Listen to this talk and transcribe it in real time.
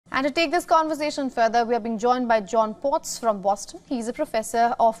And to take this conversation further, we are being joined by John Potts from Boston. He's a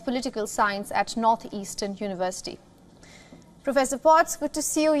professor of political science at Northeastern University. Professor Potts, good to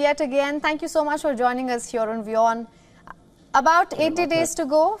see you yet again. Thank you so much for joining us here on WION. About 80 days to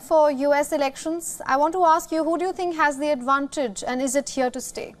go for US elections. I want to ask you, who do you think has the advantage and is it here to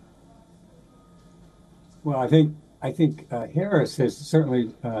stay? Well, I think Harris has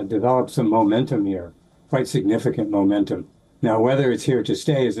certainly developed some momentum here, quite significant momentum. Now, whether it's here to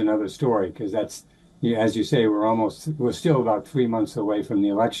stay is another story, because that's, as you say, we're still about 3 months away from the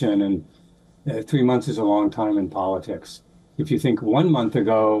election, and 3 months is a long time in politics. If you think 1 month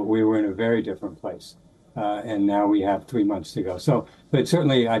ago, we were in a very different place, and now we have 3 months to go. So, but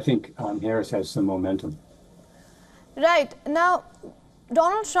certainly, I think Harris has some momentum. Right. Now,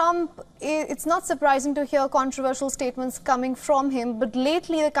 Donald Trump, it's not surprising to hear controversial statements coming from him, but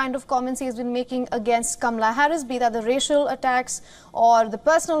lately the kind of comments he has been making against Kamala Harris, be that the racial attacks or the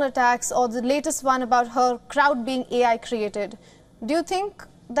personal attacks or the latest one about her crowd being AI created. Do you think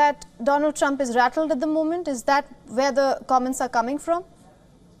that Donald Trump is rattled at the moment? Is that where the comments are coming from?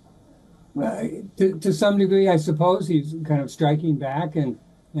 To some degree, I suppose he's kind of striking back, and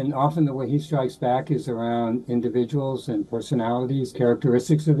often the way he strikes back is around individuals and personalities,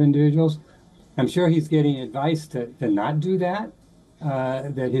 characteristics of individuals. I'm sure he's getting advice to not do that,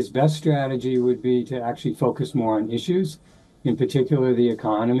 that his best strategy would be to actually focus more on issues, in particular the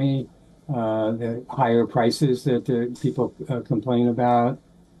economy, the higher prices that people complain about,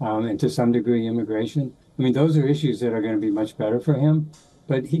 and to some degree immigration. I mean, those are issues that are going to be much better for him.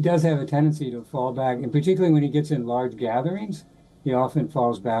 But he does have a tendency to fall back, and particularly when he gets in large gatherings, he often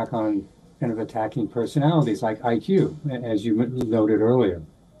falls back on kind of attacking personalities like IQ, as you noted earlier.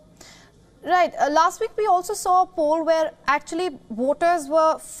 Right. Last week, we also saw a poll where actually voters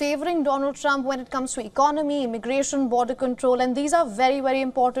were favoring Donald Trump when it comes to economy, immigration, border control. And these are very, very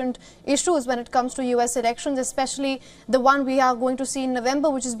important issues when it comes to US elections, especially the one we are going to see in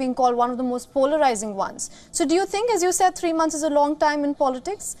November, which is being called one of the most polarizing ones. So do you think, as you said, 3 months is a long time in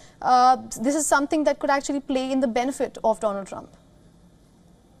politics? This is something that could actually play in the benefit of Donald Trump?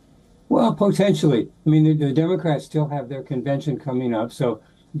 Well, potentially. I mean, the Democrats still have their convention coming up, so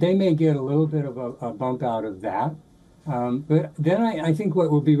they may get a little bit of a bump out of that. But then I think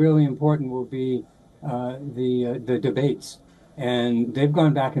what will be really important will be the debates. And they've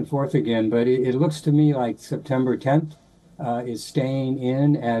gone back and forth again, but it looks to me like September 10th is staying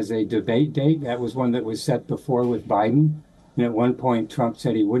in as a debate date. That was one that was set before with Biden. And at one point, Trump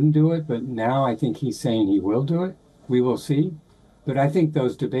said he wouldn't do it, but now I think he's saying he will do it. We will see. But I think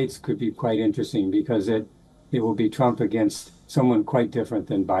those debates could be quite interesting because it will be Trump against someone quite different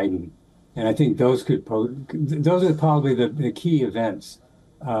than Biden. And I think those are probably the key events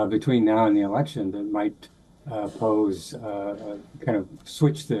between now and the election that might kind of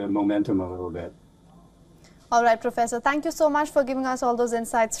switch the momentum a little bit. All right, Professor. Thank you so much for giving us all those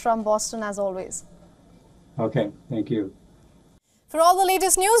insights from Boston, as always. Okay, thank you. For all the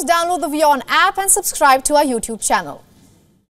latest news, download the WION app and subscribe to our YouTube channel.